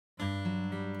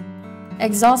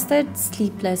Exhausted,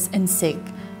 sleepless, and sick,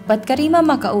 but Karima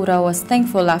Makaura was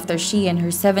thankful after she and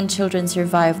her 7 children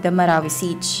survived the Marawi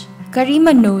siege. Karima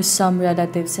knows some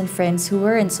relatives and friends who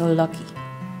weren't so lucky.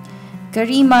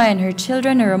 Karima and her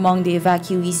children are among the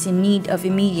evacuees in need of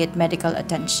immediate medical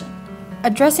attention.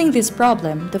 Addressing this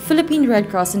problem, the Philippine Red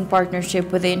Cross, in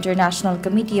partnership with the International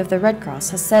Committee of the Red Cross,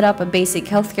 has set up a basic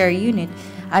healthcare unit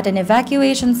at an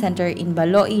evacuation center in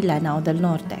Baloi, Lanao del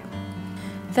Norte.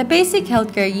 The basic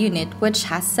healthcare unit, which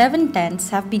has 7 tents,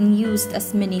 have been used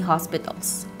as mini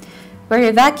hospitals, where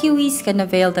evacuees can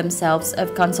avail themselves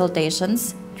of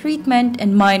consultations, treatment,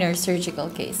 and minor surgical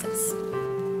cases.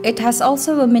 It has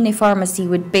also a mini pharmacy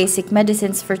with basic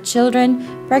medicines for children,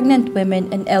 pregnant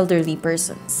women, and elderly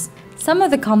persons. Some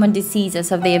of the common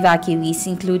diseases of the evacuees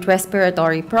include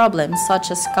respiratory problems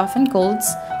such as cough and colds,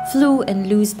 flu,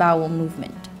 and loose bowel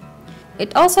movement.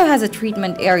 It also has a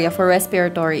treatment area for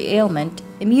respiratory ailment,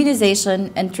 immunization,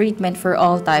 and treatment for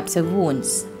all types of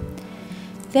wounds.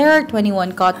 There are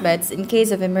 21 cot beds in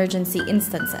case of emergency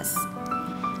instances.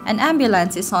 An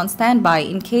ambulance is on standby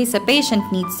in case a patient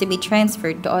needs to be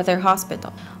transferred to other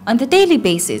hospitals. On the daily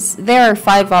basis, there are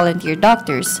 5 volunteer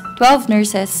doctors, 12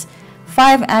 nurses,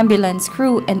 5 ambulance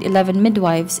crew, and 11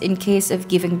 midwives in case of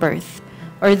giving birth,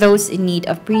 or those in need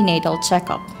of prenatal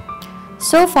checkup.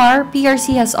 So far,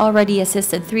 PRC has already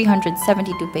assisted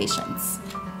 372 patients.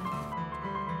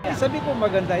 Sabi ko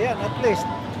maganda yan, at least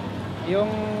yung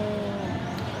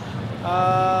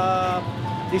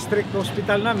district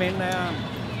hospital namin na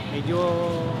medyo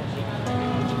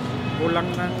kulang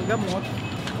ng gamot,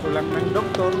 kulang ng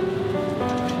doktor.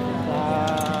 Sa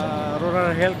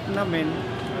rural health namin,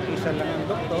 isa lang ang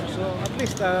doktor. So at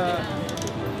least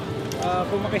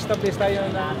kung maka-establish tayo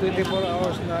na 24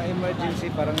 hours na emergency,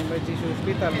 parang emergency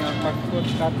hospital na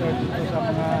pag-scatter dito sa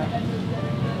mga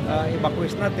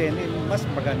evacuees natin, mas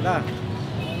maganda.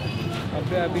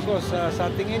 Because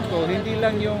sa tingin ko, hindi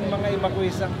lang yung mga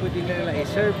evacuees ang pwede nila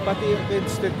i-serve, pati yung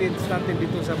constituents natin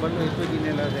dito sa Baloi pwede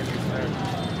nila i-serve.